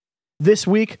This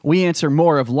week, we answer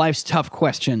more of life's tough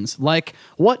questions, like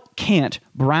what can't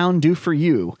Brown do for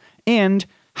you? And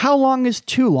how long is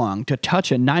too long to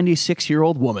touch a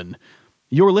 96-year-old woman?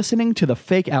 You're listening to the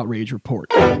Fake Outrage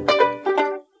Report.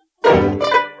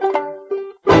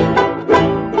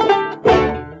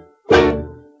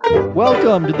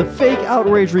 Welcome to the Fake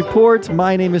Outrage Report.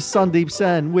 My name is Sandeep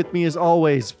Sen. With me as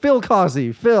always, Phil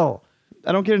Causey. Phil.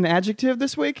 I don't get an adjective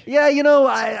this week? Yeah, you know,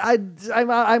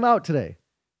 I'm out today.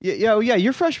 Yeah,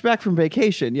 you're fresh back from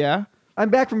vacation, yeah?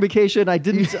 I'm back from vacation. I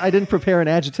didn't prepare an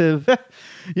adjective.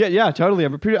 Yeah, totally.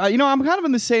 I'm kind of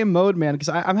in the same mode, man, because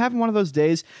I'm having one of those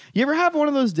days. You ever have one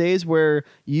of those days where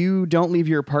you don't leave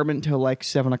your apartment until like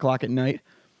 7 o'clock at night?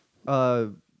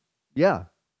 Yeah.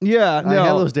 Yeah, I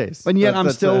have those days. And yet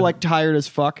I'm still like tired as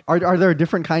fuck. Are there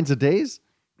different kinds of days?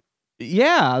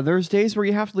 Yeah, there's days where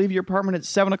you have to leave your apartment at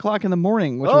 7 o'clock in the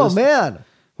morning. Which was man.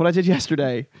 What I did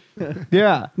yesterday.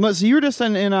 Yeah. So you were just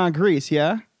in Greece,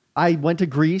 yeah? I went to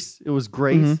Greece. It was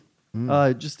great.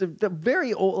 Just a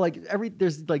very old,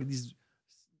 there's like these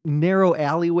narrow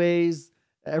alleyways.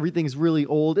 Everything's really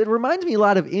old. It reminds me a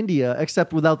lot of India,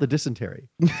 except without the dysentery.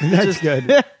 That's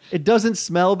good. It doesn't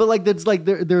smell, but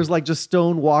there's just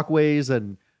stone walkways,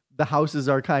 and the houses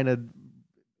are kind of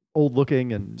old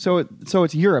looking. And so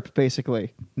it's Europe,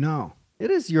 basically. No. It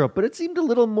is Europe, but it seemed a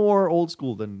little more old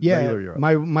school than regular Europe.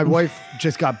 My wife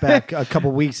just got back a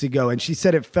couple weeks ago, and she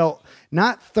said it felt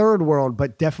not third world,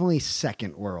 but definitely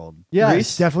second world. Yeah,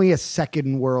 it's definitely a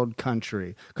second world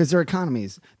country because their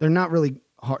economies, they're not really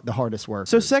the hardest work.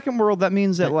 So second world, that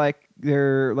means that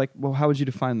they're well, how would you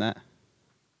define that?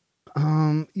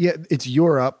 Yeah, it's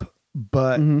Europe,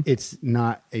 but it's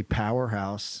not a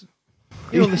powerhouse.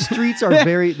 You know, the streets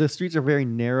are very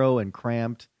narrow and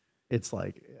cramped. It's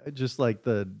just like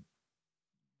the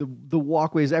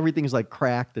walkways, everything is like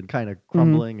cracked and kind of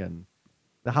crumbling, and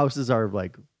the houses are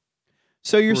like.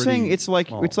 So you're saying it's like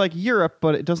small. It's like Europe,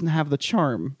 but it doesn't have the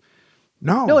charm.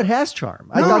 No, it has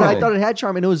charm. I thought it had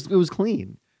charm, and it was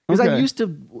clean because I'm used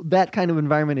to that kind of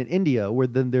environment in India, where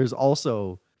then there's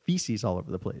also feces all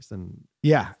over the place. And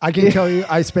yeah, I can tell you,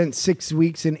 I spent 6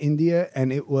 weeks in India,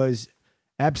 and it was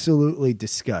absolutely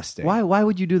disgusting. Why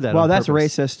would you do that? Well, that's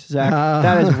racist, Zach.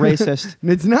 That is racist.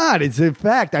 It's not. It's a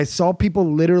fact. I saw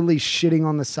people literally shitting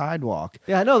on the sidewalk.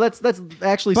 Yeah, no, that's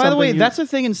actually. By something the way, that's a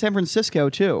thing in San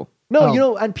Francisco too.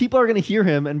 No, and people are going to hear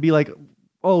him and be like,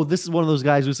 "Oh, this is one of those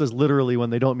guys who says literally when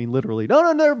they don't mean literally."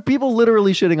 No, there are people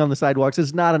literally shitting on the sidewalks.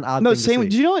 It's not an odd thing to see.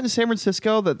 Do you know in San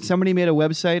Francisco that somebody made a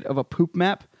website of a poop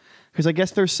map? Because I guess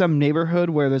there's some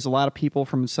neighborhood where there's a lot of people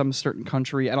from some certain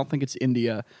country. I don't think it's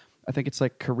India. I think it's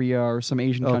like Korea or some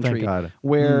Asian country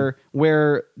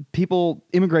where people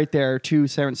immigrate there to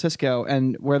San Francisco,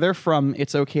 and where they're from,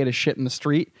 it's okay to shit in the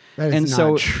street. That is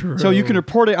not true. So you can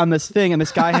report it on this thing, and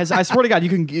this guy has. I swear to God, you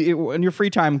can in your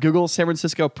free time Google San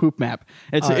Francisco poop map.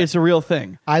 It's a real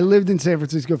thing. I lived in San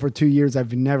Francisco for 2 years.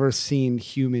 I've never seen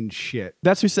human shit.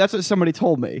 That's what somebody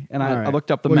told me, and I looked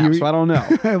up the map, so I don't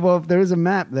know. Well, if there's a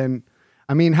map, then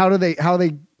I mean, how are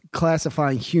they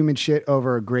classifying human shit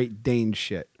over a Great Dane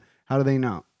shit? How do they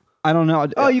know? I don't know.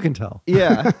 Oh, you can tell.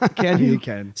 Yeah. Can you? You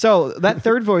can. So that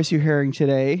third voice you're hearing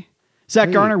today,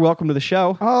 Zach Garner, welcome to the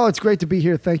show. Oh, it's great to be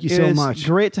here. Thank you so much. It's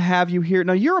great to have you here.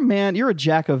 Now, you're a man. You're a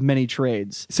jack of many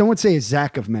trades. Some would say a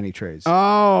Zach of many trades.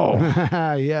 Oh.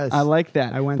 Yes. I like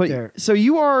that. I went there. So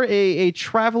you are a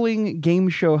traveling game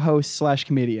show host /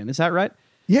 comedian. Is that right?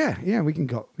 Yeah. We can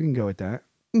go with that.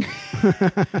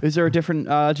 Is there a different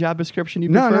job description you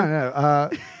prefer? No.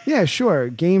 Yeah, sure.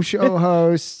 Game show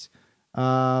host.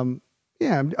 I'm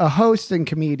a host and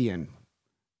comedian.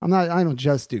 I don't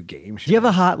just do game shows. Do you have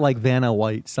a hot Vanna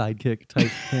White sidekick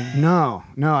type thing? No.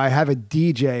 I have a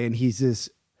DJ, and he's this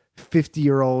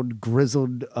 50-year-old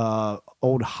grizzled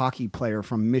old hockey player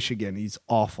from Michigan. He's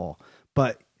awful.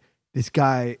 But this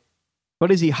guy. But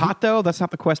is he hot though? That's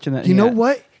not the question. You know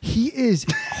what? He is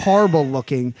horrible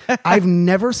looking. I've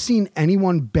never seen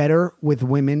anyone better with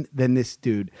women than this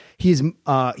dude. He's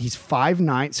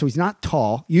 5'9", so he's not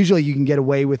tall. Usually you can get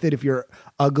away with it if you're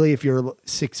ugly, if you're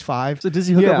 6'5". So does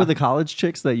he hook up with the college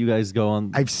chicks that you guys go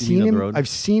on? I've seen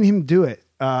him do it.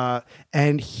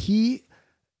 And he's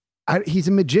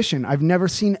a magician. I've never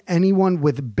seen anyone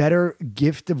with better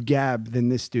gift of gab than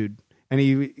this dude. And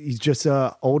he's just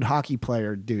a old hockey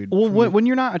player, dude. Well, when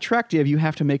you're not attractive, you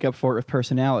have to make up for it with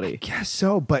personality. I guess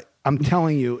so, but I'm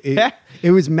telling you,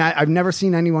 it was mad. I've never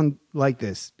seen anyone like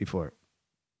this before.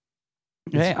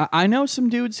 Hey, I know some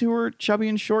dudes who are chubby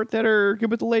and short that are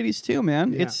good with the ladies too,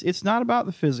 man. Yeah. It's not about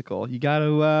the physical. You got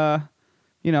to,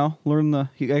 learn I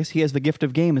guess he has the gift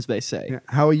of game, as they say. Yeah.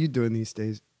 How are you doing these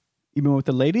days? You mean with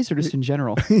the ladies or just in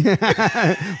general?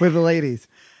 With the ladies.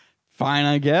 fine,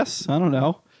 I guess. I don't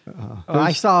know.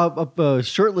 I saw a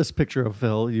shirtless picture of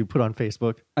Phil you put on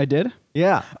Facebook. I did?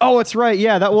 Yeah. Oh, that's right.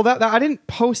 Yeah. That I didn't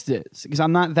post it because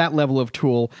I'm not that level of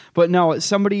tool. But no,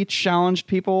 somebody challenged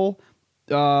people.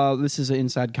 This is an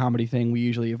inside comedy thing. We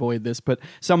usually avoid this, but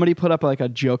somebody put up like a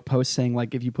joke post saying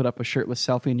like, if you put up a shirtless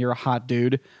selfie and you're a hot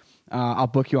dude, I'll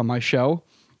book you on my show.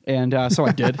 And so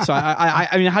I did. So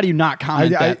I mean, how do you not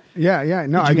comment that? Yeah.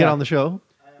 No, Did you get on the show?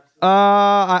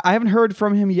 I haven't heard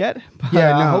from him yet. But,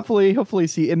 Yeah, no. Hopefully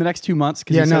see in the next 2 months.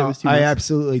 Yeah, no, it was 2 I months.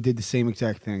 absolutely did the same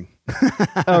exact thing.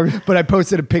 But I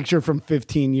posted a picture from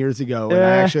 15 years ago, and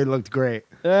I actually looked great.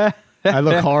 I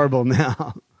look horrible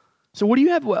now. So what do you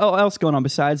have else going on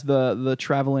besides the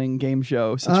traveling game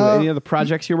show situation? Any other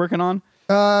projects you're working on?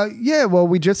 Yeah,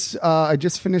 well, I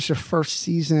just finished the first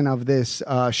season of this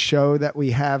show that we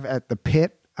have at the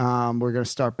Pit. We're going to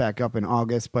start back up in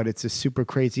August, but it's a super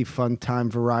crazy fun time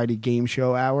variety game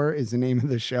show hour is the name of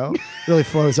the show. Really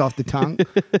flows off the tongue.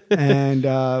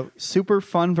 And Super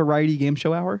fun variety game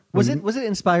show hour? Was it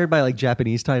inspired by like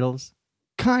Japanese titles?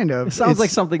 kind of. It sounds like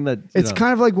something that it's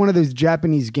kind of like one of those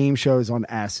Japanese game shows on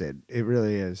acid. It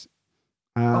really is.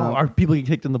 Are people getting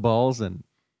kicked in the balls and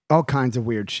all kinds of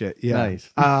weird shit? Yeah. Nice.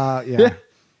 Yeah.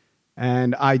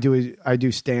 And I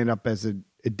do stand up as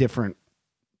a different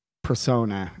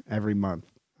persona every month,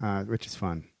 which is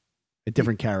fun. A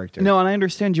different character. No, and I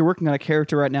understand you're working on a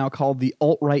character right now called the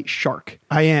alt-right shark.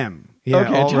 I am. Yeah,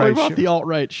 okay, tell me about the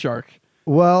alt-right shark.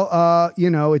 Well,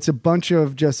 it's a bunch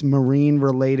of just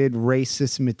marine-related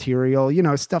racist material,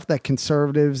 stuff that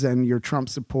conservatives and your Trump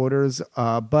supporters,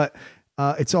 but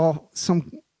it's all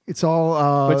But it's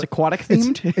aquatic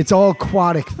themed? It's all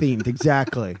aquatic themed,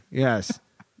 exactly. Yes.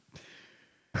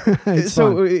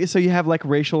 So you have like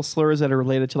racial slurs that are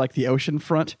related to like the ocean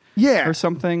front, or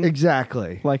something.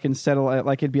 Exactly. Like instead of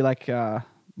like it'd be like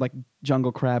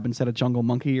jungle crab instead of jungle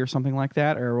monkey or something like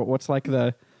that, or what's like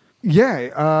the.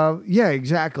 Yeah.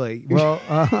 Exactly. Well.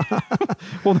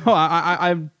 Well, no,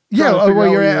 I'm. Yeah. Well,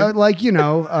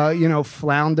 you're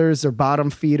flounders or bottom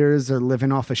feeders are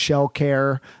living off of shell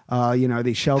care.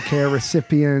 The shell care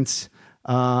recipients.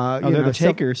 They're the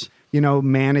takers.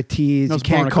 Manatees. Those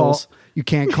barnacles. You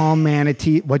can't call them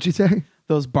manatee. What'd you say?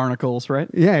 Those barnacles, right?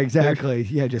 Yeah, exactly.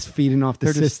 Just feeding off the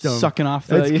they're system. Just sucking off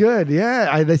the... That's good. Yeah.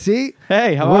 I see.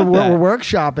 Hey, how about that? We're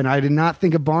workshopping. I did not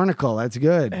think of barnacle. That's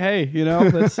good. Hey,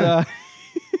 that's... All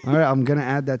right, I'm going to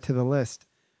add that to the list.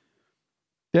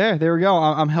 Yeah, there we go.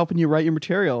 I'm helping you write your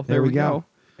material. There we go.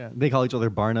 Yeah, they call each other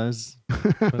Barnas.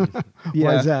 Yeah.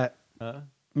 Why is that?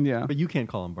 Yeah. But you can't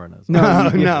call them Barnas.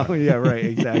 No. Yeah, right.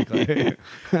 Exactly.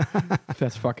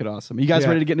 That's fucking awesome. You guys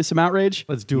ready to get into some outrage?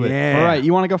 Let's do it. Yeah. All right.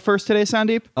 You want to go first today,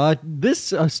 Sandeep?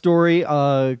 This story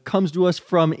comes to us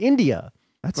from India.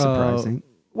 That's surprising.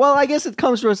 Well, I guess it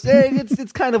comes to us.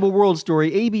 It's kind of a world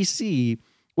story. ABC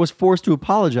was forced to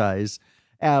apologize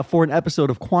for an episode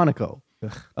of Quantico.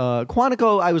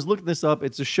 Quantico, I was looking this up.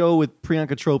 It's a show with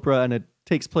Priyanka Chopra, and it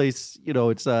takes place,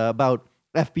 it's about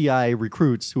FBI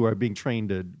recruits who are being trained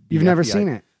to be You've never FBI. seen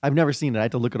it? I've never seen it. I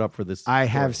had to look it up for this. I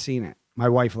have seen it. My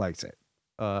wife likes it.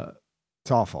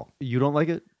 It's awful. You don't like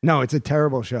it? No, it's a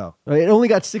terrible show. It only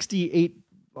got 68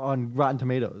 on Rotten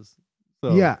Tomatoes. So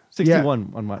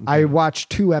 61 on Rotten Tomatoes. I watched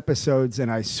 2 episodes, and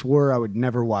I swore I would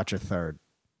never watch a third.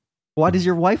 Why does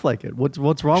your wife like it? What's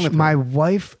wrong with her? My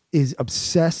wife is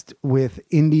obsessed with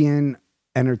Indian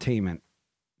entertainment.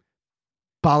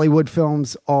 Bollywood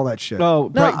films, all that shit. Oh,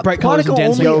 bright colors and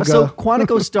dancing. Yoga. So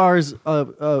Quantico stars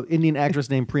Indian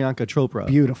actress named Priyanka Chopra.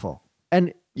 Beautiful.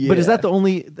 And but is that the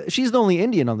only? She's the only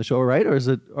Indian on the show, right? Or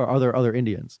are there other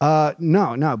Indians?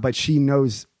 No. But she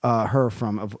knows her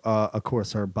from, of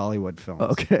course, her Bollywood films.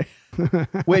 Okay.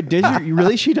 Wait, did you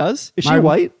really? She does? Is she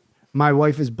white? My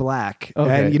wife is black.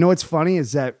 Okay. And you know what's funny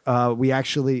is that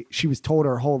she was told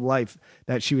her whole life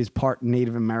that she was part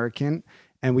Native American,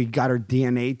 and we got her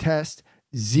DNA test.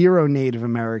 0 Native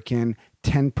American,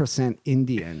 10%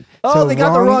 Indian. Oh, so they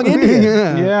got the wrong Indian.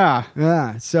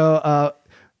 Yeah. So,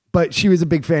 but she was a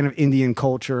big fan of Indian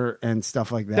culture and stuff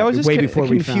like that. That was just way before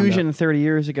we found confusion out. 30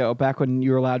 years ago, back when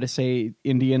you were allowed to say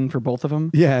Indian for both of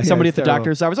them. Yeah. Somebody yeah, at the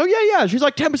doctor's office, she's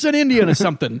like 10% Indian or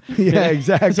something. Yeah,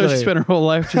 exactly. So she spent her whole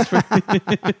life just for...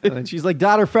 And she's like,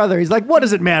 dot or feather. He's like, what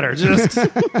does it matter?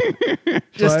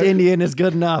 Just Indian is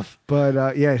good enough.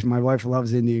 But my wife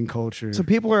loves Indian culture. So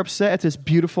people are upset at this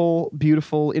beautiful,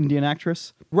 beautiful Indian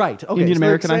actress. Right. Okay. Indian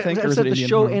American, I think. Or is so it the Indian?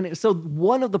 show, and so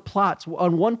one of the plots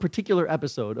on one particular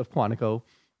episode of Quantico,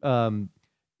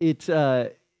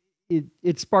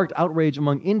 it sparked outrage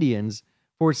among Indians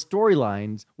for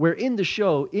storylines where in the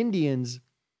show Indians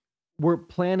were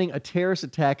planning a terrorist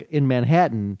attack in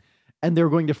Manhattan, and they were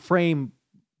going to frame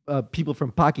people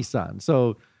from Pakistan.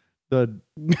 So there's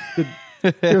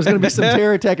going to be some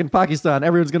terror attack in Pakistan.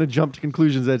 Everyone's going to jump to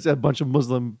conclusions that it's a bunch of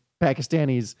Muslim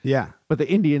Pakistanis. Yeah. But the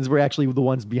Indians were actually the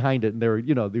ones behind it, and they're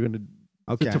going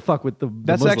to fuck with the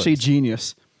That's Muslims. actually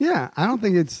genius. Yeah, I don't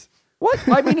think it's... What?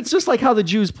 I mean, it's just like how the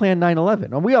Jews planned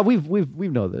 9/11. We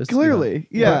know this. Clearly,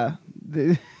 yeah.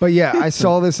 But yeah, I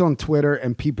saw this on Twitter,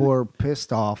 and people are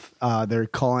pissed off. They're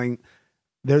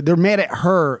mad at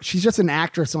her. She's just an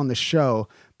actress on the show,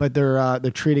 but they're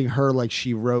treating her like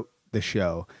she wrote the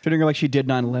show. Treating her like she did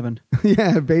 9/11.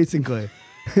 Yeah, basically.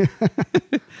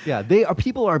 Yeah,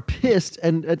 people are pissed,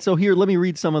 and so here, let me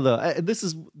read some of the. This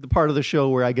is the part of the show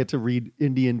where I get to read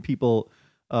Indian people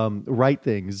write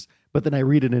things, but then I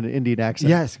read it in an Indian accent.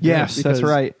 Yes, that's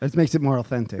right. That makes it more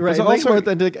authentic. Right, it makes it more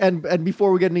authentic. And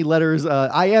before we get any letters,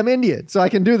 I am Indian, so I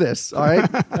can do this. All right.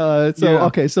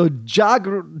 Okay. So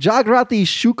Jagrati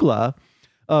Shukla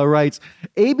writes,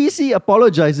 ABC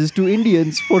apologizes to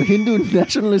Indians for Hindu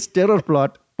nationalist terror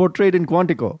plot portrayed in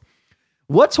Quantico.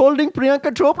 What's holding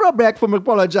Priyanka Chopra back from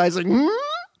apologizing?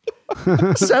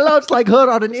 Sellouts like her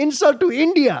are an insult to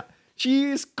India. She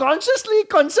is consciously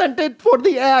consented for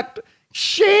the act.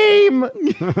 Shame.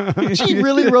 She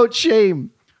really wrote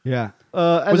shame. Yeah.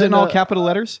 Was it in all capital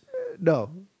letters? No.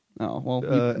 Oh, well.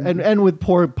 And with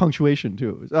poor punctuation,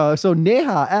 too. So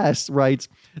Neha S. writes,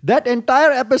 that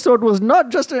entire episode was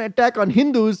not just an attack on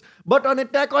Hindus, but an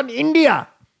attack on India.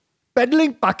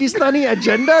 Peddling Pakistani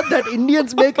agenda that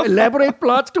Indians make elaborate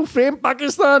plots to frame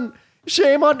Pakistan.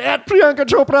 Shame on Priyanka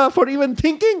Chopra for even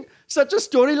thinking such a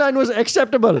storyline was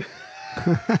acceptable.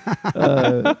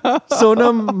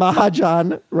 Sonam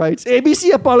Mahajan writes,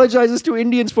 ABC apologizes to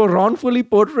Indians for wrongfully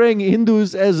portraying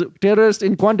Hindus as terrorists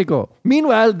in Quantico.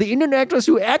 Meanwhile, the Indian actress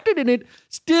who acted in it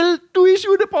still to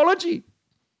issue an apology.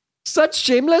 Such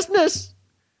shamelessness.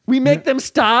 We make them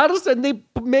stars and they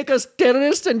make us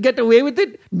terrorists and get away with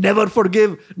it. Never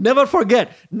forgive, never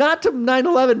forget. Not to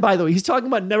 9/11, by the way. He's talking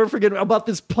about never forget about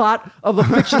this plot of a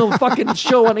fictional fucking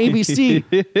show on ABC.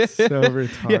 So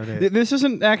retarded. Yeah, this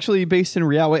isn't actually based in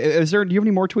reality. Do you have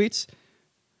any more tweets?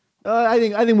 I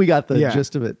think we got the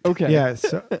gist of it. Okay. Yeah,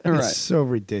 so, All right. It's so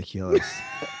ridiculous.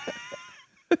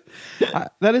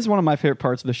 That is one of my favorite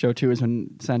parts of the show, too, is when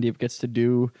Sandeep gets to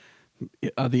do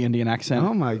the Indian accent.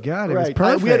 Oh my God, it was Right.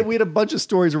 perfect. We had a bunch of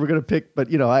stories we were going to pick,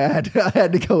 but I had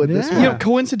to go with this Yeah. one.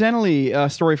 Coincidentally, a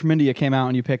story from India came out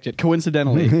and you picked it.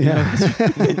 Coincidentally.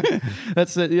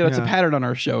 That's it's a pattern on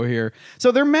our show here.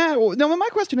 So they're mad. No, my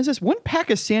question is this. Wouldn't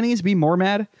Pakistanis be more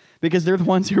mad? Because they're the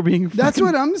ones who are being That's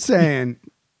what I'm saying.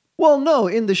 Well, no,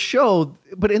 in the show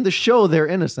they're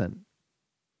innocent.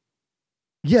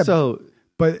 Yeah. So,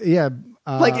 but yeah.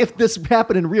 like if this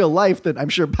happened in real life, then I'm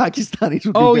sure Pakistanis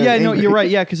would be Oh, very yeah, no, angry. you're right.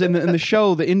 Yeah, because in the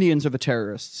show, the Indians are the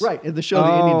terrorists. Right, in the show,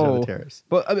 the Indians are the terrorists.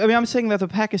 But I mean, I'm saying that the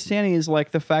Pakistanis,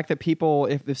 like the fact that people,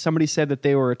 if somebody said that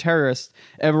they were a terrorist,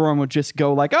 everyone would just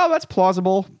go like, oh, that's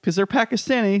plausible because they're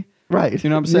Pakistani. Right. You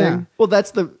know what I'm saying? Yeah.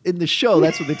 Well, in the show,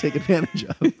 that's what they take advantage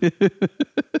of.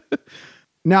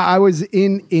 Now, I was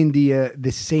in India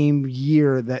the same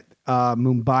year that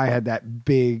Mumbai had that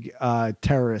big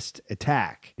terrorist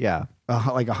attack. Yeah.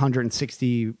 Like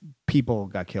 160 people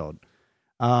got killed.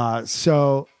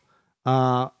 So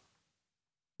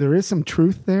there is some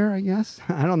truth there, I guess.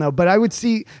 I don't know. But I would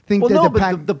think Well, that no, the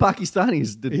but the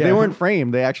Pakistanis, they weren't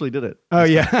framed. They actually did it. Oh,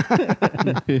 yeah.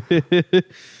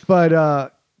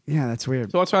 But yeah, that's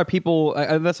weird. So that's why people,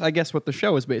 that's, I guess, what the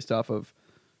show is based off of.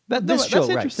 This show,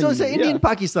 right? So India and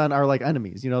Pakistan are like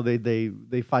enemies.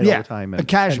 They fight all the time.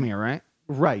 Kashmir, right?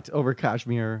 Right, over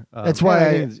Kashmir. That's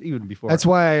why even before. That's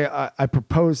why I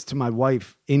proposed to my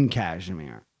wife in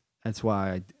Kashmir. That's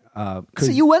why so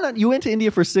you went to India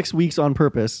for 6 weeks on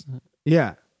purpose.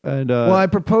 Yeah. And well, I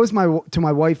proposed to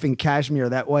my wife in Kashmir.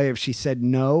 That way, if she said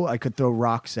no, I could throw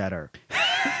rocks at her.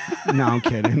 No, I'm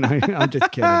kidding. I'm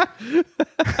just kidding.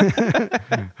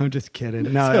 I'm just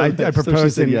kidding. No, I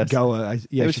proposed in Goa.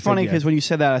 It was funny because when you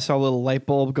said that, I saw a little light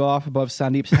bulb go off above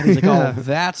Sandeep's head. He's like, "Oh,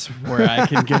 that's where I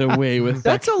can get away with."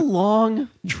 That's a long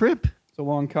trip. It's a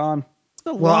long con.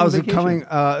 Well, I was coming.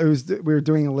 We were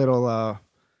doing a little.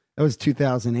 It was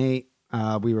 2008.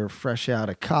 We were fresh out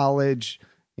of college.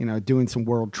 Doing some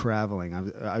world traveling.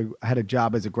 I had a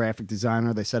job as a graphic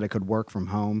designer. They said I could work from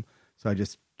home, so I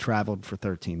just traveled for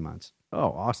 13 months. Oh,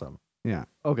 awesome. Yeah.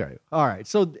 Okay. All right.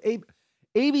 So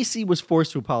ABC was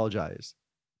forced to apologize.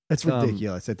 That's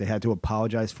ridiculous that they had to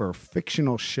apologize for a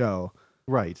fictional show.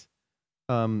 Right.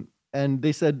 And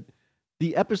they said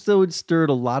the episode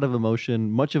stirred a lot of emotion,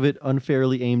 much of it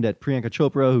unfairly aimed at Priyanka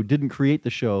Chopra, who didn't create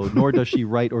the show, nor does she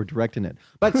write or direct in it.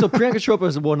 But so Priyanka Chopra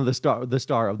is one of the star of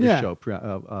this show,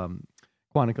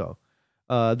 Quantico.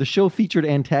 The show featured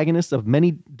antagonists of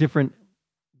many different.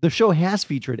 The show has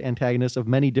featured antagonists of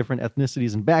many different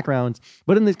ethnicities and backgrounds,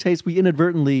 but in this case, we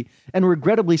inadvertently and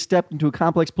regrettably stepped into a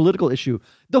complex political issue.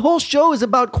 The whole show is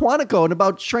about Quantico and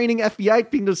about training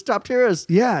FBI people to stop terrorists.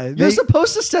 Yeah. You're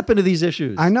supposed to step into these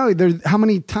issues. I know. How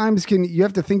many times can you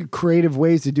have to think of creative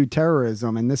ways to do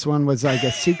terrorism? And this one was like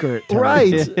a secret.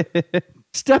 Right.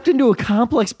 Stepped into a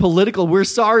complex political. We're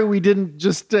sorry we didn't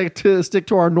just stick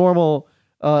to our normal,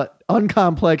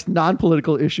 uncomplex,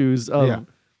 non-political issues of...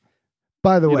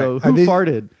 By the way, who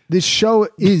farted? This show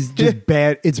is just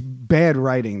bad. It's bad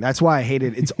writing. That's why I hate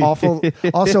it. It's awful.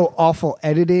 Also, awful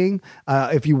editing.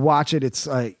 If you watch it, it's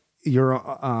like you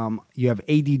have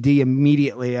ADD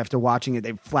immediately after watching it.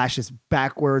 It flashes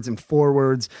backwards and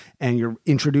forwards, and you're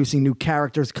introducing new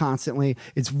characters constantly.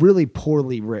 It's really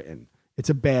poorly written. It's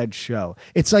a bad show.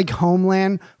 It's like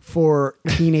Homeland for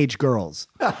teenage girls.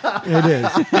 It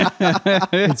is.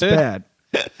 It's bad.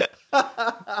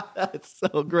 That's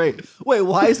so great. Wait,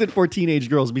 why is it for teenage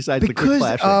girls besides the quick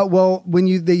flashing? Well,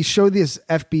 when they show this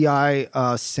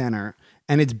FBI center,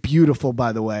 and it's beautiful,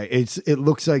 by the way. It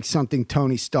looks like something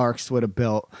Tony Stark's would have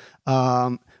built.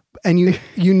 And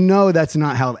you know that's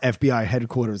not how FBI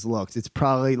headquarters looks. It's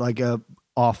probably like a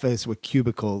office with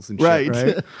cubicles and shit, right?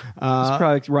 It's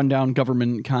probably rundown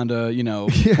government kind of,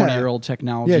 20-year-old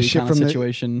technology kind of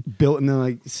situation. Built in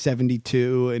like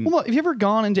 72. And well, have you ever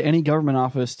gone into any government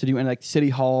office to do any like city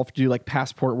hall to do like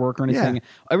passport work or anything? Yeah.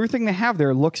 Everything they have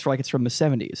there looks like it's from the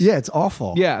 70s. Yeah, it's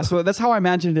awful. Yeah, so that's how I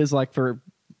imagine it is like for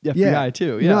FBI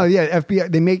too. Yeah. No, yeah, FBI.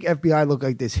 They make FBI look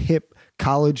like this hip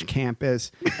college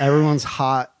campus. Everyone's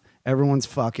hot. Everyone's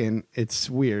fucking. It's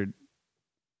weird.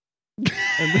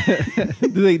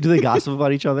 do they gossip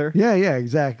about each other? Yeah,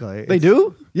 exactly. They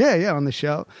do? Yeah, on the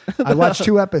show. I watched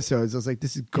 2 episodes. I was like,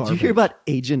 this is garbage. Did you hear about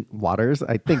Agent Waters?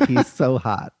 I think he's so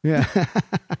hot. Yeah.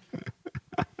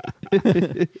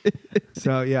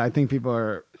 So, yeah, I think people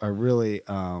are really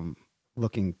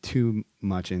looking too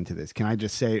much into this. Can I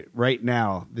just say right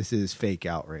now, this is fake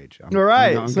outrage. All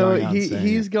right. So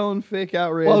he's going fake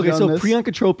outrage. Well, okay, so Priyanka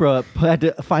Chopra had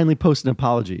to finally post an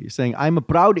apology saying, I'm a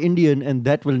proud Indian and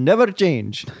that will never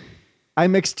change.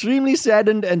 I'm extremely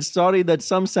saddened and sorry that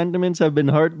some sentiments have been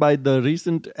hurt by the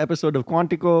recent episode of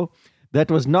Quantico. That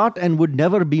was not and would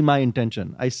never be my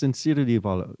intention. I sincerely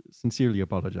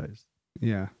apologize.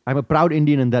 Yeah. I'm a proud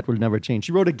Indian and that will never change.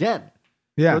 She wrote again.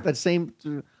 Yeah. Wrote that same...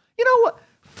 You know what?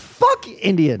 Fuck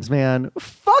Indians, man.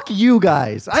 Fuck you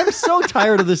guys. I'm so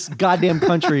tired of this goddamn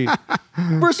country.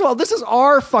 First of all, this is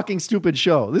our fucking stupid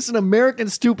show. This is an American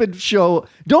stupid show.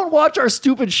 Don't watch our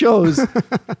stupid shows.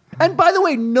 And by the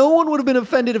way, no one would have been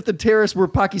offended if the terrorists were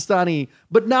Pakistani.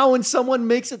 But now when someone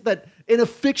makes it that in a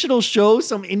fictional show,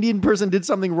 some Indian person did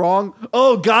something wrong,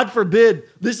 oh, God forbid,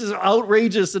 this is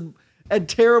outrageous and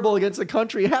terrible against the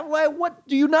country. What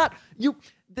do you not...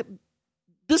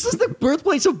 This is the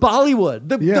birthplace of Bollywood,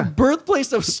 the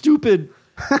birthplace of stupid,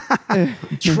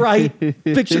 trite,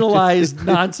 fictionalized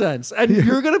nonsense. And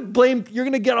you're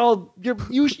going to get all,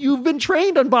 you've been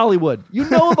trained on Bollywood. You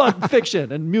know about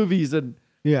fiction and movies and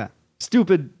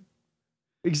stupid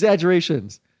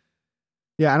exaggerations.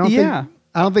 Yeah, I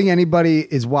don't think anybody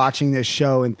is watching this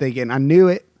show and thinking, I knew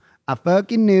it. I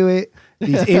fucking knew it.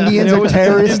 These Indians are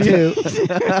terrorists too.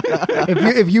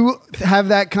 If you have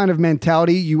that kind of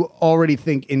mentality, you already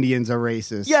think Indians are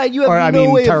racist. Yeah, you have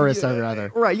terrorists are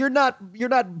rather. Right, you're not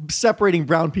separating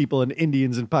brown people and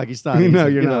Indians and Pakistanis. No,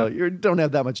 you're not. You don't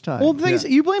have that much time. Well, the thing is,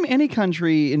 you blame any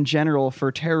country in general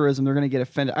for terrorism, they're going to get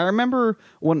offended. I remember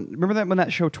when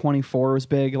that show 24 was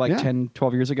big, 10,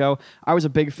 12 years ago. I was a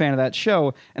big fan of that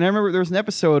show, and I remember there was an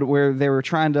episode where they were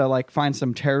trying to find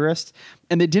some terrorists,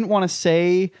 and they didn't want to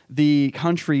say the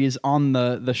countries on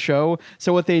the show.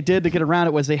 So what they did to get around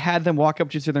it was they had them walk up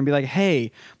to each other and be like,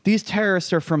 hey, these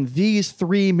terrorists are from these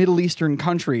 3 Middle Eastern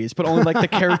countries, but only the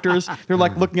characters, they're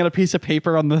looking at a piece of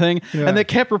paper on the thing. Yeah. And they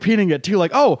kept repeating it too,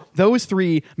 those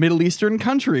 3 Middle Eastern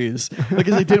countries,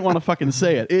 because they didn't want to fucking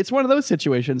say it. It's one of those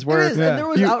situations where... It is, and there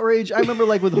was outrage. I remember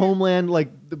with Homeland,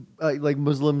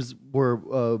 Muslims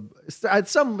were...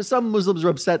 some Muslims were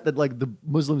upset that the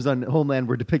Muslims on Homeland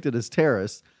were depicted as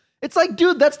terrorists. It's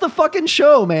dude, that's the fucking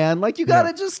show, man. You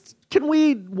gotta just... Can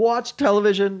we watch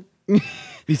television?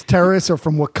 These terrorists are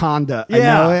from Wakanda. Yeah.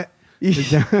 I know it.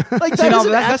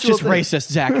 That's just racist,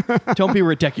 Zach. Don't be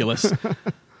ridiculous.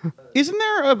 Isn't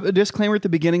there a disclaimer at the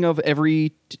beginning of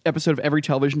every episode of every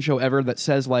television show ever that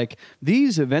says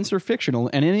these events are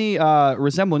fictional and any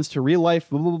resemblance to real life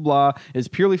blah blah blah is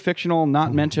purely fictional,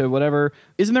 not meant to whatever?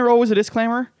 Isn't there always a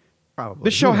disclaimer? Probably.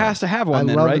 This show has to have one.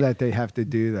 I love right? that they have to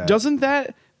do that. Doesn't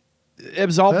that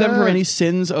absolve them from any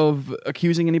sins of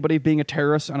accusing anybody of being a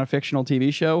terrorist on a fictional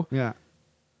TV show. Yeah.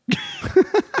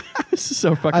 This is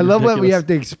so fucking I love ridiculous. when we have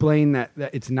to explain that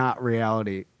it's not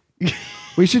reality.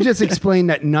 We should just explain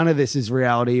that none of this is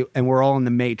reality and we're all in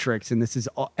the Matrix and this is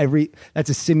that's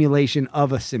a simulation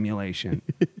of a simulation.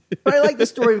 But I like the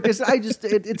story because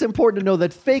it's important to know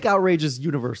that fake outrage is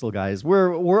universal, guys.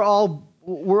 We're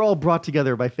all brought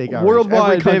together by fake outrage.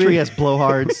 Worldwide, every country baby. has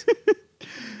blowhards.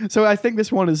 So I think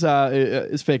this one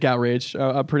is fake outrage.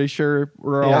 I'm pretty sure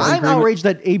we're all. I'm outraged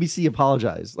that ABC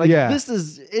apologized. Like Yeah.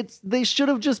 they should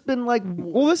have just been like.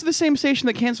 Well, this is the same station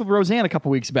that canceled Roseanne a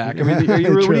couple weeks back. I mean, what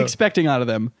are you expecting out of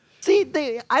them? See,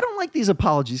 I don't like these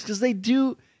apologies because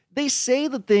they say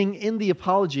the thing in the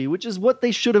apology, which is what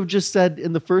they should have just said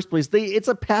in the first place. It's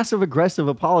a passive aggressive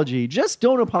apology. Just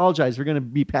don't apologize. We're going to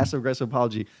be passive aggressive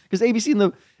apology because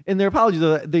ABC in their apology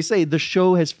they say the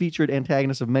show has featured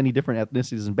antagonists of many different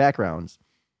ethnicities and backgrounds.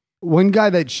 One guy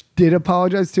that did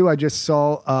apologize to, I just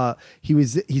saw,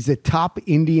 he's a top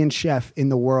Indian chef in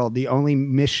the world, the only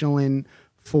Michelin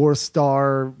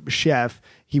 4-star chef.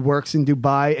 He works in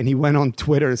Dubai, and he went on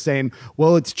Twitter saying,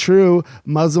 well, it's true.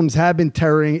 Muslims have been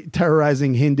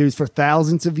terrorizing Hindus for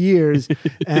thousands of years,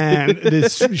 and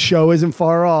this show isn't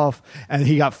far off. And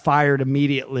he got fired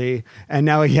immediately. And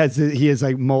now he has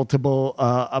like multiple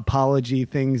apology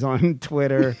things on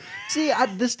Twitter. See,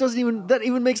 that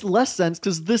even makes less sense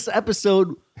because this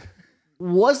episode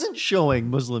wasn't showing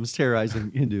Muslims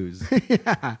terrorizing Hindus.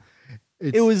 Yeah.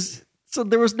 It was... So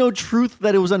there was no truth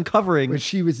that it was uncovering. But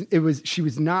she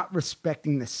was not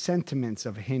respecting the sentiments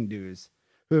of Hindus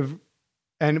who have,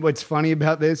 and what's funny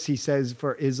about this, he says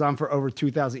for Islam for over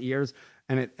 2,000 years,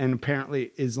 and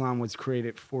apparently Islam was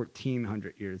created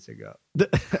 1,400 years ago.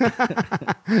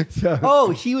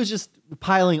 He was just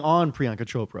piling on Priyanka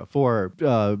Chopra for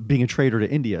being a traitor to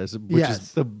India, which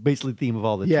is basically the theme of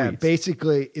all the tweets. Yeah,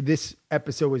 basically this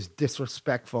episode was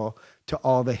disrespectful to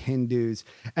all the Hindus.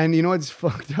 And you know what's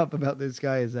fucked up about this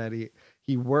guy is that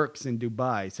he works in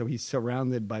Dubai, so he's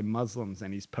surrounded by Muslims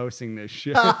and he's posting this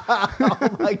shit.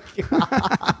 Oh my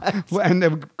God. And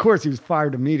of course he was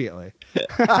fired immediately.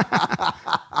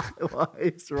 What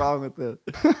is wrong with this?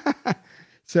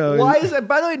 So why is it?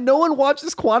 By the way, no one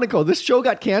watches Quantico. This show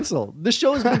got canceled. This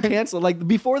show has been canceled. Like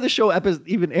before the show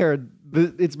even aired,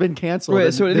 it's been canceled.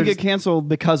 Wait, so it didn't get canceled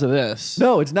because of this?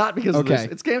 No, it's not because of this.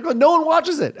 It's canceled. No one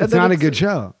watches it. It's not a good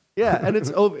show. Yeah, and it's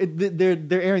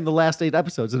they're airing the last 8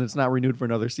 episodes, and it's not renewed for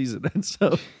another season. And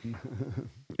so,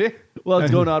 well,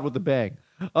 it's going on with the bang.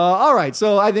 All right,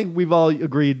 so I think we've all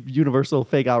agreed universal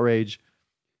fake outrage.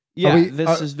 Yeah,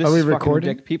 this is fucking recording?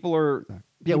 ridiculous.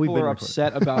 People are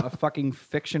upset about a fucking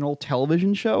fictional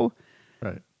television show.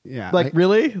 Right. Yeah.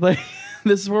 Really? Like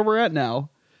this is where we're at now.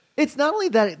 It's not only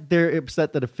that they're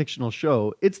upset that a fictional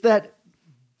show, it's that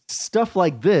stuff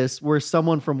like this, where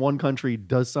someone from one country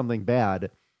does something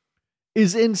bad,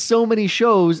 is in so many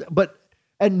shows,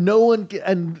 and no one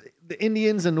and the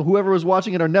Indians and whoever was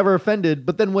watching it are never offended.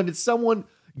 But then when it's someone,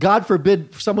 God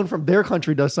forbid, someone from their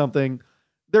country does something,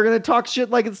 they're gonna talk shit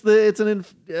like that's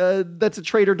a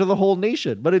traitor to the whole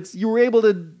nation. But you were able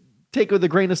to take it with a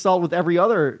grain of salt with every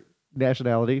other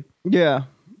nationality. Yeah.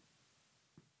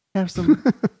 Have some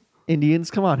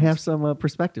Indians. Come on, have some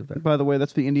perspective there. By the way,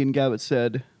 that's the Indian guy that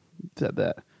said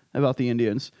that about the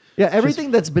Indians. Yeah,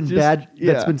 everything that's been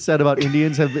said about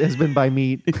Indians has been by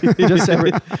me.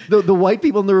 The white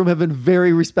people in the room have been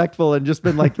very respectful and just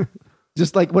been like,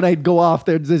 just like when I go off,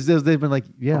 they've been like,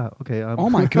 yeah, okay. Oh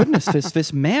my goodness,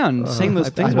 this man saying those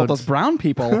things about those brown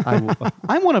people.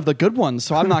 I'm one of the good ones,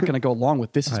 so I'm not going to go along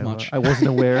with this as much. I wasn't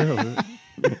aware of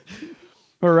it.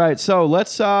 All right, so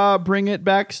let's bring it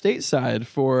back stateside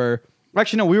for...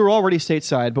 Actually, no, we were already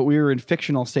stateside, but we were in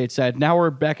fictional stateside. Now we're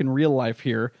back in real life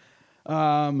here.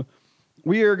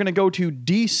 We are going to go to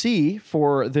D.C.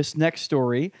 for this next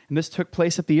story, and this took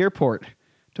place at the airport.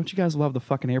 Don't you guys love the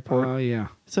fucking airport? Oh, yeah.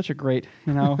 It's such a great,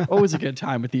 always a good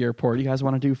time at the airport. You guys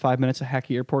want to do 5 minutes of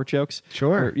hacky airport jokes?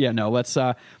 Sure. Let's...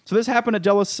 So this happened at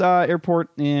Dulles Airport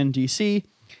in D.C.,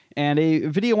 and a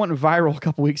video went viral a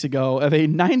couple weeks ago of a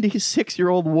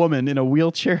 96-year-old woman in a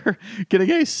wheelchair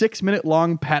getting a 6-minute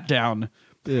long pat down.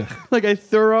 Like a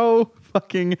thorough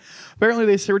fucking... Apparently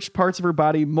they searched parts of her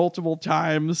body multiple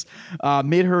times,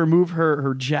 made her remove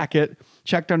her jacket,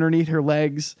 checked underneath her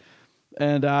legs,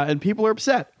 and people are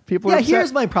upset. People are upset.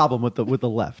 Here's my problem with the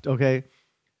left, okay?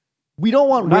 We don't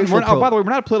want by the way, we're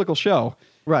not a political show.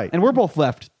 Right. And we're both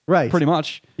left. Right. Pretty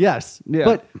much. Yes. Yeah.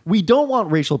 But we don't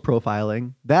want racial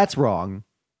profiling. That's wrong.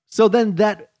 So then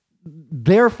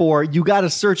therefore, you got to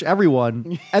search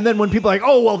everyone. And then when people are like,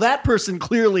 oh, well, that person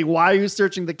clearly, why are you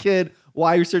searching the kid?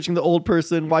 Why are you searching the old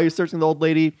person? Why are you searching the old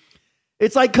lady?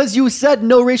 It's like because you said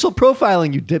no racial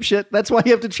profiling, you dipshit. That's why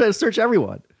you have to try to search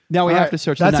everyone. Now we have to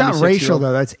search. That's not racial though.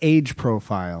 though. That's age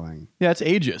profiling. Yeah, it's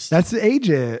ageist. That's age.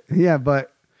 Yeah,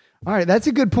 but all right, that's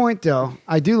a good point though.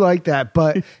 I do like that.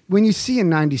 But when you see a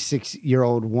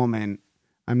 96-year-old woman,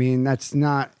 I mean, that's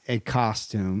not a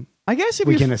costume. I guess if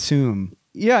we can assume.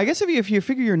 Yeah, I guess if you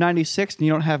figure you're 96 and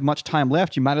you don't have much time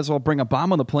left, you might as well bring a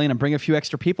bomb on the plane and bring a few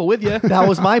extra people with you. That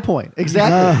was my point.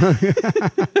 Exactly.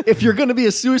 If you're going to be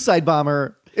a suicide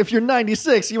bomber, if you're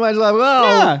 96, you might as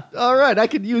well, all right, I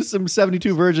could use some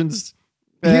 72 virgins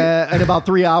in about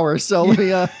 3 hours. So let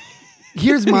me...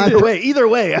 Here's my... Either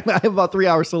way, I have about 3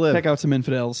 hours to live. Check out some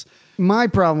infidels. My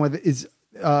problem with it is,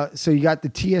 so you got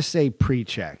the TSA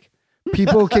pre-check.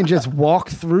 People can just walk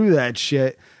through that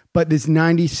shit. But this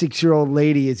 96-year-old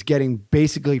lady is getting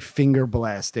basically finger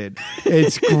blasted.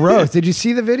 It's gross. Did you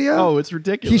see the video? Oh, it's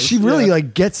ridiculous. She really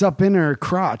like gets up in her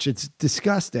crotch. It's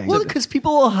disgusting. Well, because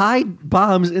people will hide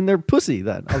bombs in their pussy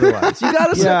then. Otherwise, you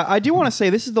gotta say. Yeah, I do want to say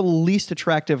this is the least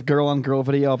attractive girl-on-girl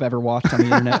video I've ever watched on the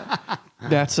internet.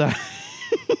 That's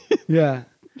yeah.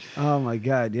 Oh my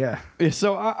god. Yeah.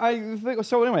 So I think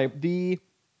so. Anyway, the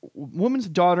woman's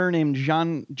daughter named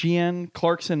Jeanne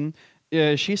Clarkson.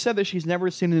 She said that she's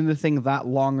never seen anything that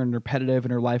long and repetitive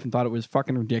in her life and thought it was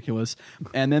fucking ridiculous.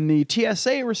 And then the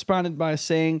TSA responded by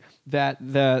saying that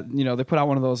they put out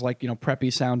one of those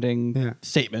preppy sounding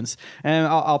statements. And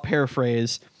I'll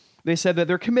paraphrase. They said that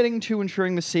they're committing to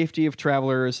ensuring the safety of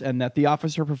travelers and that the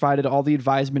officer provided all the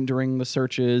advisement during the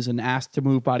searches and asked to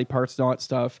move body parts and all that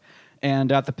stuff.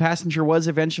 And the passenger was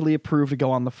eventually approved to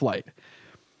go on the flight.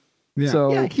 Yeah.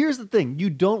 So here's the thing. You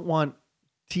don't want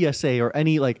TSA or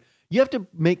any you have to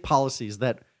make policies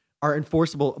that are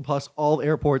enforceable plus all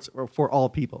airports or for all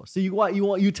people. So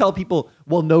you tell people,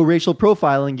 well, no racial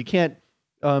profiling. You can't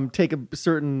take a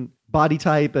certain body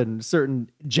type and certain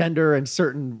gender and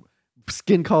certain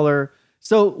skin color.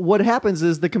 So what happens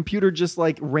is the computer just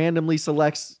randomly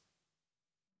selects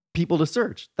people to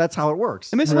search. That's how it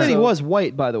works. And this lady was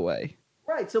white, by the way.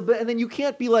 Right. So, and then you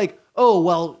can't be like, oh,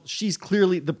 well, she's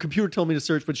clearly, the computer told me to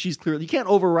search, but she's clearly, you can't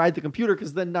override the computer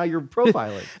because then now you're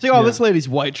profiling. It's like, this lady's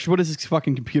white. What does this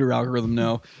fucking computer algorithm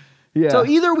know? Yeah. So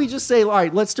either we just say, all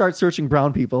right, let's start searching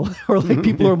brown people, or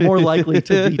people are more likely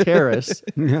to be terrorists,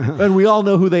 and we all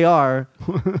know who they are.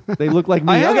 They look like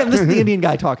me. Again, this is the Indian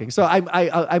guy talking. So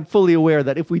I'm fully aware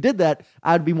that if we did that,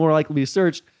 I'd be more likely to be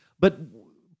searched. But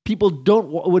people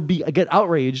would get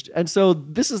outraged, and so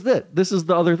this is it. This is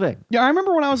the other thing. Yeah, I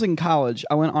remember when I was in college,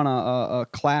 I went on a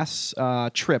class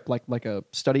trip, like a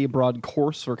study abroad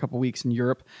course for a couple weeks in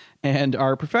Europe, and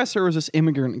our professor was this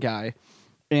immigrant guy,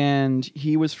 and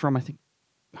he was from I think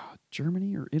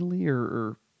Germany or Italy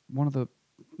or one of the.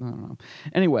 I don't know.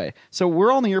 Anyway, so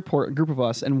we're all in the airport, a group of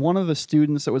us, and one of the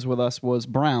students that was with us was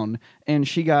brown, and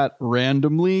she got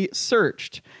randomly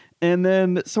searched, and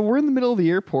then so we're in the middle of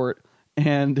the airport.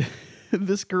 And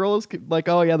this girl is like,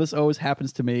 oh, yeah, this always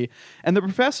happens to me. And the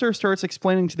professor starts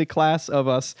explaining to the class of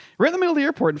us, right in the middle of the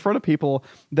airport in front of people,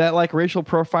 that racial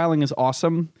profiling is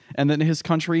awesome. And that in his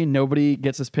country, nobody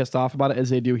gets as pissed off about it as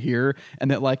they do here. And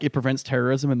that it prevents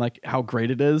terrorism and how great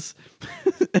it is.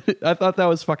 I thought that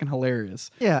was fucking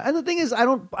hilarious. Yeah. And the thing is, I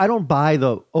don't buy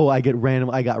I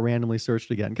got randomly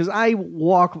searched again. Because I've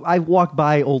walked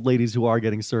by old ladies who are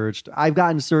getting searched. I've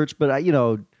gotten searched, but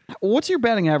what's your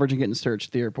batting average in getting searched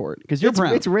at the airport? Because you're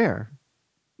brown. It's rare.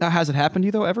 Now, has it happened to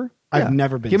you, though, ever? I've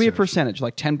never been Give me searched. a percentage,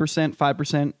 10%,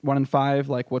 5%, 1 in 5.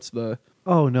 What's the...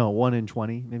 Oh, no. 1 in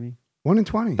 20, maybe. 1 in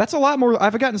 20. That's a lot more.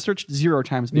 I've gotten searched 0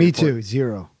 times. Me too.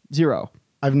 0. 0.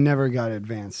 I've never got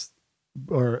advanced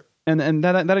or... And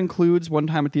that includes one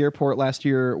time at the airport last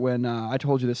year when I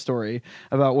told you this story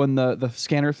about when the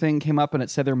scanner thing came up and it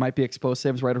said there might be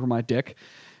explosives right over my dick.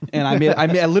 And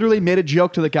I literally made a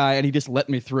joke to the guy and he just let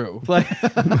me through.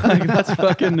 That's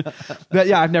fucking...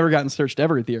 I've never gotten searched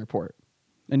ever at the airport.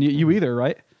 And you either,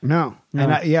 right? No.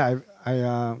 And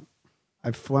I've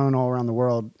flown all around the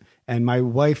world and my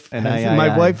wife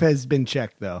wife has been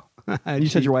checked though. You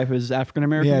said your wife is African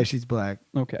American? Yeah, she's black.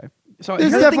 Okay. So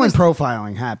there's definitely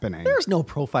profiling happening. There's no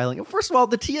profiling. First of all,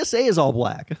 the TSA is all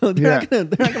black. They're not going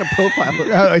to profile.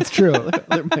 Oh, it's true.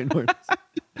 They're minorities.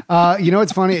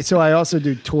 It's funny. So I also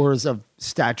do tours of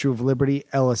Statue of Liberty,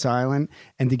 Ellis Island,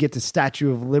 and to get to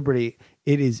Statue of Liberty,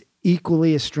 it is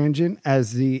equally as stringent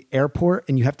as the airport,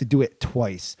 and you have to do it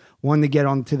twice. One to get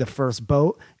onto the first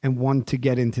boat, and one to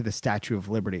get into the Statue of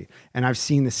Liberty. And I've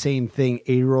seen the same thing: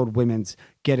 80-year-old women's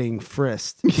getting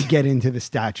frisked to get into the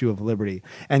Statue of Liberty,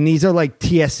 and these are like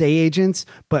TSA agents,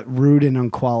 but rude and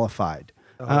unqualified.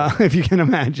 If you can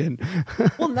imagine.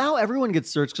 Well, now everyone gets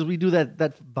searched because we do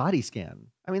that body scan.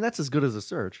 I mean, that's as good as a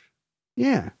search.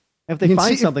 Yeah. If they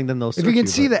find something, then they'll. If you can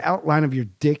see the outline of your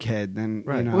dickhead, then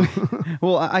you know.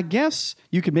 Well, I guess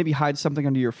you could maybe hide something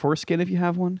under your foreskin if you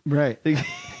have one. Right.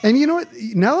 And you know what?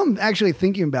 Now I'm actually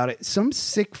thinking about it. Some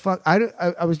sick fuck.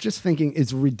 I was just thinking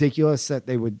it's ridiculous that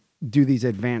they would do these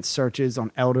advanced searches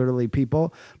on elderly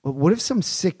people. But what if some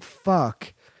sick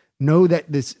fuck know that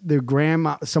their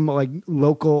grandma, some like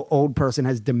local old person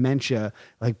has dementia,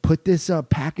 like put this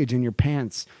package in your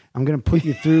pants. I'm going to put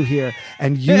you through here,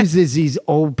 and uses these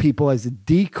old people as a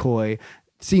decoy.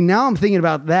 See, now I'm thinking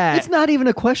about that. It's not even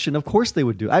a question. Of course they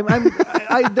would do.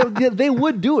 They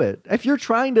would do it.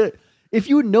 If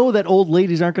you know that old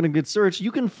ladies aren't going to get searched,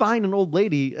 you can find an old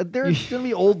lady. There's going to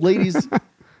be old ladies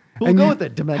who'll go with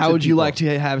it. How would you like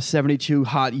to have 72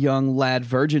 hot young lad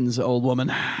virgins, old woman?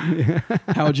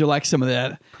 How would you like some of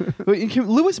that?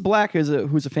 Lewis Black who's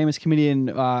a famous comedian.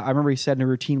 I remember he said in a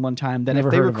routine one time that if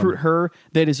they recruit her,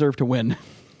 they deserve to win.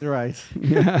 Right.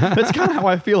 That's kind of how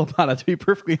I feel about it, to be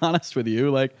perfectly honest with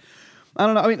you. Like, I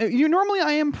don't know. I mean, normally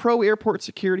I am pro airport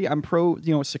security. I'm pro,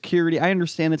 security. I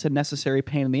understand it's a necessary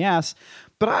pain in the ass,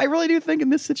 but I really do think in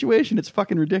this situation it's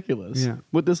fucking ridiculous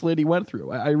what this lady went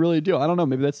through. I really do. I don't know.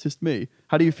 Maybe that's just me.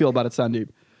 How do you feel about it, Sandeep?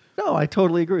 No, I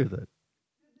totally agree with it.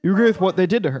 You agree with what they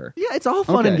did to her? Yeah, it's all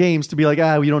fun and games to be like,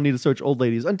 we don't need to search old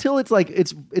ladies until it's like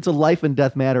it's a life and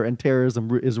death matter, and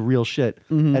terrorism is real shit,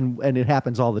 and it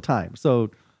happens all the time. So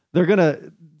they're gonna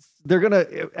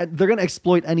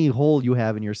exploit any hole you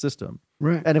have in your system.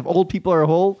 Right. And if old people are a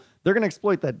hole, they're gonna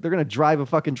exploit that. They're gonna drive a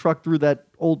fucking truck through that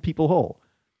old people hole.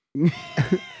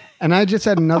 And I just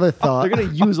had another thought. They're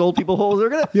gonna use old people holes. They're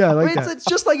gonna that. It's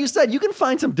just like you said. You can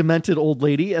find some demented old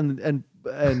lady and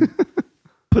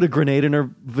put a grenade in her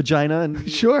vagina and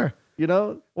sure.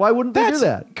 Why wouldn't they do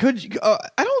that? Could you, I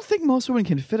don't think most women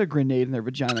can fit a grenade in their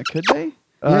vagina, could they?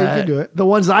 Yeah, you can do it. The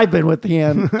ones I've been with,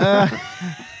 Ian.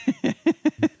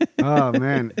 Oh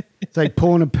man, it's like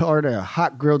pulling apart a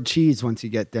hot grilled cheese once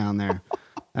you get down there.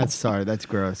 That's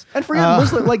gross. And for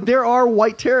Muslim, like there are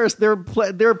white terrorists. There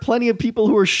are plenty of people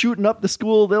who are shooting up the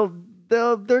school. They're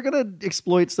gonna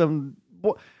exploit some.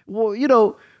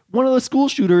 Well, one of the school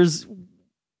shooters.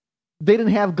 They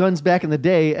didn't have guns back in the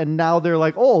day, and now they're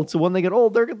like old. So when they get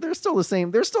old, they're still the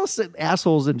same. They're still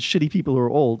assholes and shitty people who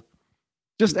are old.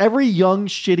 Just every young,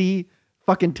 shitty,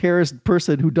 fucking terrorist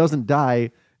person who doesn't die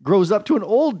grows up to an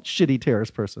old, shitty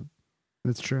terrorist person.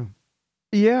 That's true.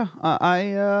 Yeah,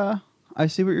 I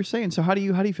see what you're saying. So how do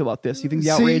you feel about this? You think the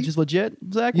outrage is legit,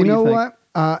 Zach? You know what?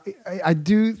 I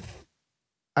do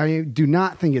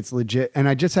not think it's legit, and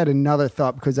I just had another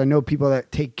thought because I know people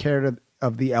that take care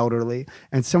of the elderly,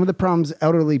 and some of the problems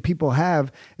elderly people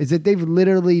have is that they've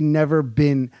literally never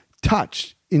been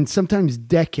touched in sometimes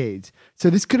decades. So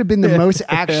this could have been the most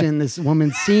action this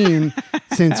woman's seen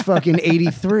since fucking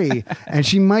 83. And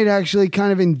she might actually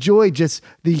kind of enjoy just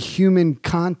the human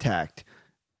contact.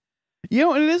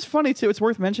 And it is funny too. It's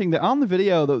worth mentioning that on the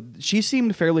video, though, she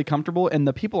seemed fairly comfortable, and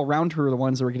the people around her are the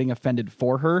ones that were getting offended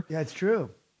for her. Yeah, it's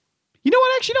true. You know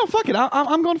what? Actually, no, fuck it.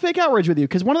 I'm going fake outrage with you,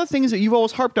 because one of the things that you've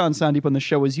always harped on, Sandeep, on the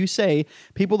show is you say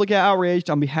people that get outraged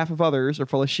on behalf of others are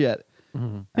full of shit.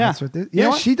 Mm-hmm. That's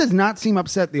what she does not seem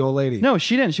upset, the old lady. No,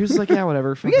 she didn't. She was like, yeah,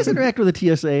 whatever. You guys interact with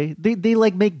the TSA. They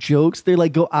like make jokes. They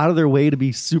like go out of their way to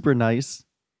be super nice.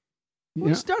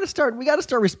 We got to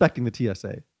start respecting the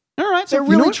TSA. All right, so they're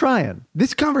really trying.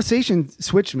 This conversation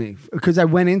switched me because I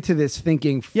went into this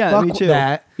thinking, fuck me too.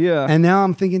 that. Yeah. And now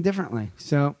I'm thinking differently.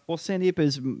 So, well, Sandeep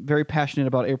is very passionate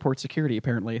about airport security,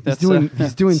 apparently. He's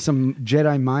doing some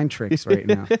Jedi mind tricks right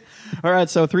now. All right,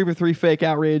 so 3 for 3 fake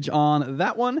outrage on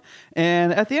that one.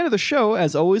 And at the end of the show,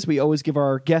 as always, we always give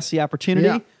our guests the opportunity.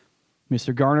 Yeah.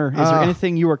 Mr. Garner, is there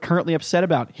anything you are currently upset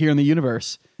about here in the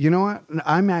universe? You know what?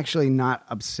 I'm actually not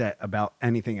upset about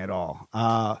anything at all.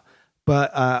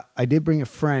 But I did bring a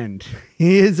friend.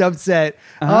 He is upset.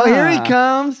 Oh, here he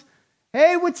comes.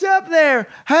 Hey, what's up there?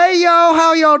 Hey, y'all.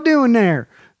 How y'all doing there?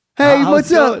 Hey,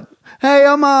 what's up? Hey,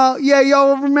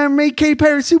 y'all remember me? Katy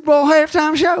Perry Super Bowl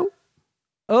halftime show?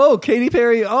 Oh, Katy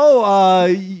Perry. Oh,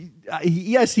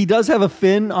 yes, he does have a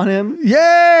fin on him.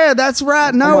 Yeah, that's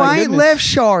right. No, I ain't left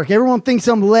shark. Everyone thinks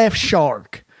I'm left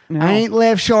shark. No. I ain't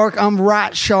left shark. I'm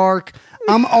right shark.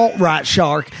 I'm alt-right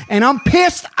shark, and I'm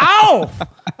pissed off.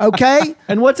 Okay?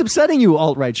 And what's upsetting you,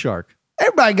 alt-right shark?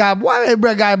 Why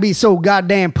everybody gotta be so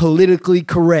goddamn politically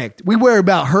correct? We worry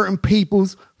about hurting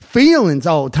people's feelings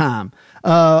all the time.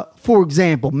 For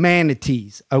example,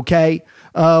 manatees, okay?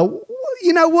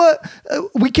 You know what?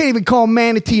 We can't even call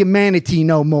manatee a manatee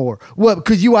no more. What?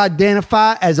 Because you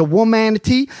identify as a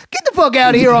womanatee? Get the fuck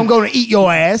out of here or I'm going to eat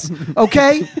your ass.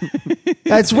 Okay?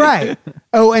 That's right.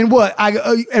 Oh, and what?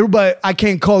 Everybody, I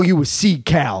can't call you a sea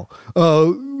cow.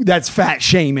 that's fat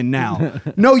shaming now.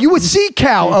 No, you would sea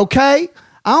cow, okay?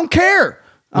 I don't care.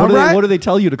 What do they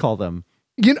tell you to call them?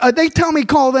 They tell me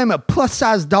call them a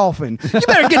plus-size dolphin. You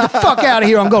better get the fuck out of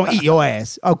here. I'm going to eat your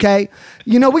ass, okay?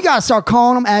 We got to start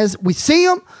calling them as we see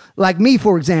them. Like me,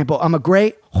 for example, I'm a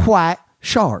great white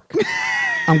shark.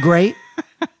 I'm great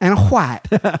and a white,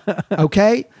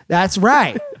 okay? That's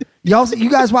right. You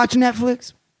guys watching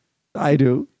Netflix? I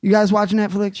do. You guys watching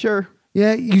Netflix? Sure.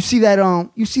 Yeah, you see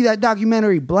that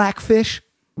documentary Blackfish?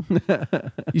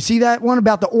 You see that one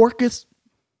about the orcas?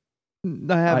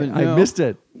 I haven't. I missed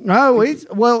it. No,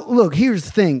 well, look, here's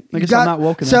the thing. I guess I'm not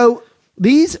woke enough. So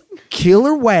these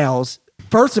killer whales,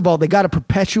 first of all, they got a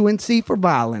perpetuancy for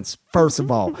violence, first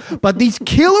of all. But these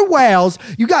killer whales,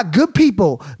 you got good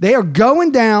people. They are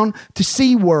going down to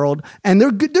SeaWorld, and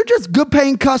they're just good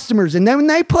paying customers. And then when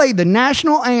they play the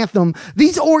national anthem,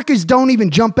 these orcas don't even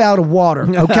jump out of water,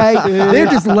 okay? They're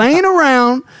just laying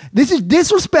around. This is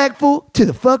disrespectful to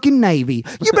the fucking Navy.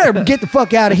 You better get the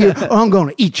fuck out of here or I'm going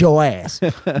to eat your ass.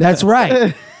 That's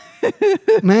right.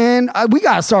 Man, we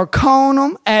got to start calling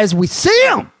them as we see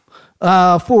them.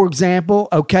 For example,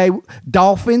 okay,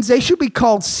 dolphins, they should be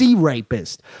called sea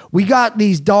rapists. We got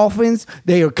these dolphins.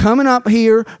 They are coming up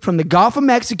here from the Gulf of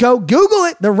Mexico. Google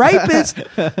it. The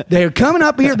rapists. They're coming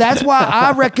up here. That's why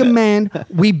I recommend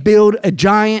we build a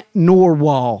giant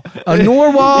narwhal. A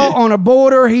narwhal on a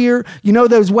border here. You know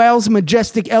those whales,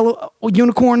 majestic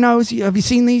unicorn nose? Have you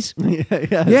seen these?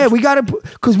 Yeah, we got to,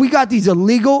 because we got these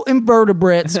illegal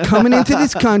invertebrates coming into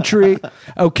this country,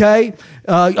 okay?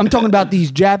 I'm talking about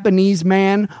these Japanese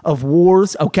man of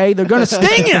wars, okay? They're going to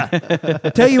sting you.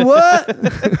 Tell you what,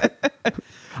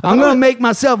 I'm going to make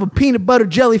myself a peanut butter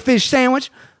jellyfish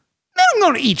sandwich. Then I'm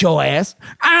going to eat your ass.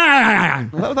 I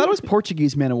thought it was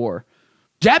Portuguese man of war.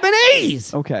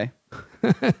 Japanese. Okay.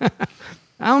 I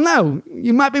don't know.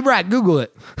 You might be right. Google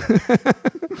it.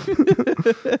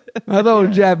 I thought it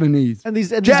was Japanese. And these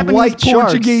Japanese, white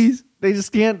Portuguese. Sharks, they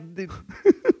just can't.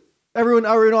 Everyone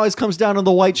always comes down on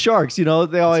the white sharks. They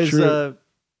always.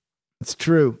 It's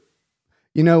true.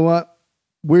 You know what?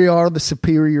 We are the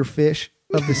superior fish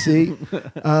of the sea.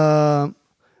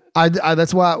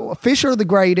 That's why fish are the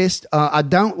greatest. I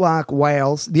don't like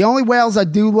whales. The only whales I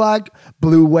do like,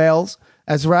 blue whales.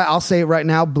 That's right. I'll say it right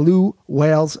now. Blue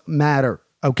whales matter.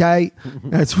 Okay?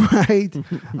 That's right.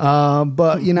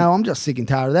 But, I'm just sick and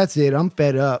tired. That's it. I'm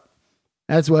fed up.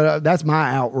 That's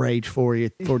my outrage for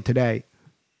you for today.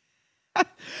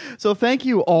 So thank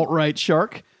you, alt-right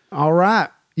shark. All right.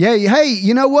 Yeah, hey,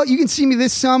 you know what? You can see me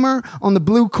this summer on the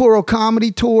Blue Coral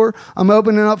Comedy Tour. I'm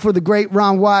opening up for the great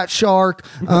Ron White Shark.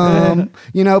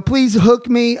 Please hook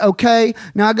me, okay?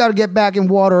 Now I got to get back in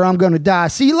water or I'm going to die.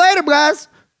 See you later, guys.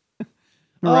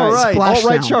 All right.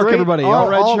 Alt-right shark, great. Everybody.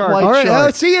 Alt-right shark. All right,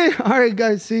 shark. See you. All right,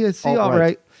 guys. See you.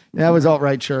 Alt-right. That was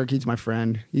alt-right shark. He's my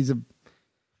friend. It's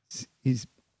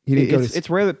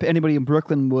rare that anybody in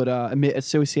Brooklyn would admit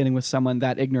associating with someone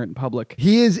that ignorant in public.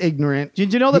 He is ignorant.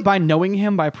 Did you know that by knowing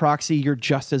him by proxy, you're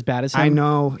just as bad as him? I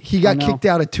know. He got kicked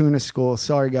out of tuna school.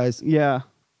 Sorry, guys. Yeah.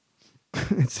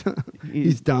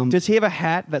 He's dumb. Does he have a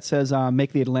hat that says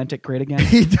 "Make the Atlantic Great Again"?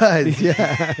 He does.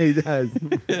 Yeah, he does.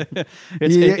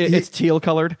 It's teal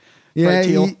colored. Yeah,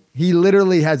 teal. He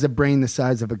literally has a brain the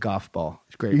size of a golf ball.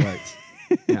 It's great whites.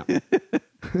 Yeah.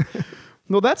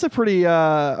 Well, that's a pretty.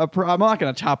 I'm not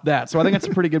going to top that, so I think that's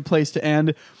a pretty good place to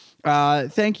end.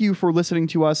 Thank you for listening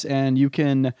to us, and you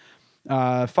can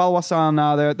follow us on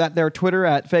their Twitter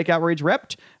at Fake Outrage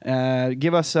Rept.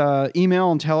 Give us an email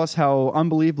and tell us how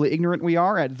unbelievably ignorant we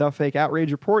are at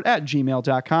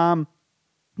thefakeoutragereport@gmail.com.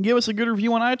 Give us a good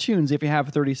review on iTunes if you have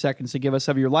 30 seconds to give us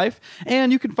of your life,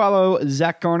 and you can follow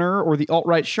Zach Garner or the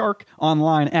alt-right shark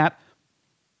online at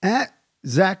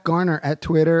Zach Garner at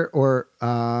Twitter, or,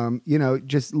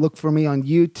 just look for me on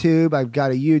YouTube. I've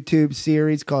got a YouTube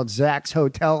series called Zach's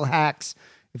Hotel Hacks.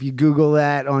 If you Google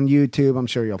that on YouTube, I'm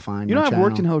sure you'll find I've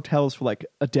worked in hotels for like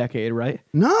a decade, right?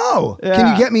 No. Yeah.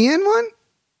 Can you get me in one?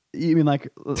 You mean like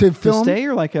to film, stay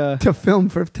or like to film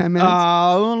for 10 minutes?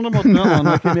 I don't know about that one.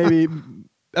 Like maybe...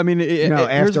 I mean,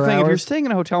 here's the thing. Hours? If you're staying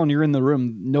in a hotel and you're in the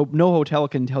room, no hotel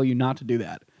can tell you not to do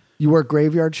that. You work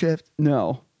graveyard shift?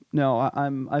 No,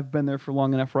 I've been there for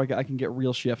long enough where I can get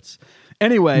real shifts.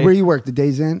 Anyway, where you work, the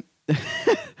Days Inn?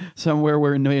 Somewhere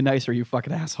where nicer, you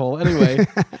fucking asshole. Anyway,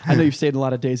 I know you've stayed a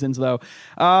lot of Days Inns though.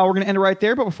 We're gonna end it right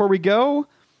there, but before we go,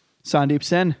 Sandeep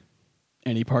Sen,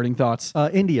 any parting thoughts?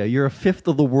 India, you're a fifth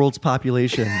of the world's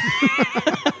population.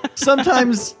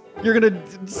 Sometimes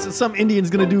some Indian's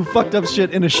gonna do fucked up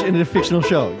shit in a fictional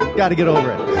show. You got to get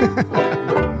over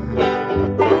it.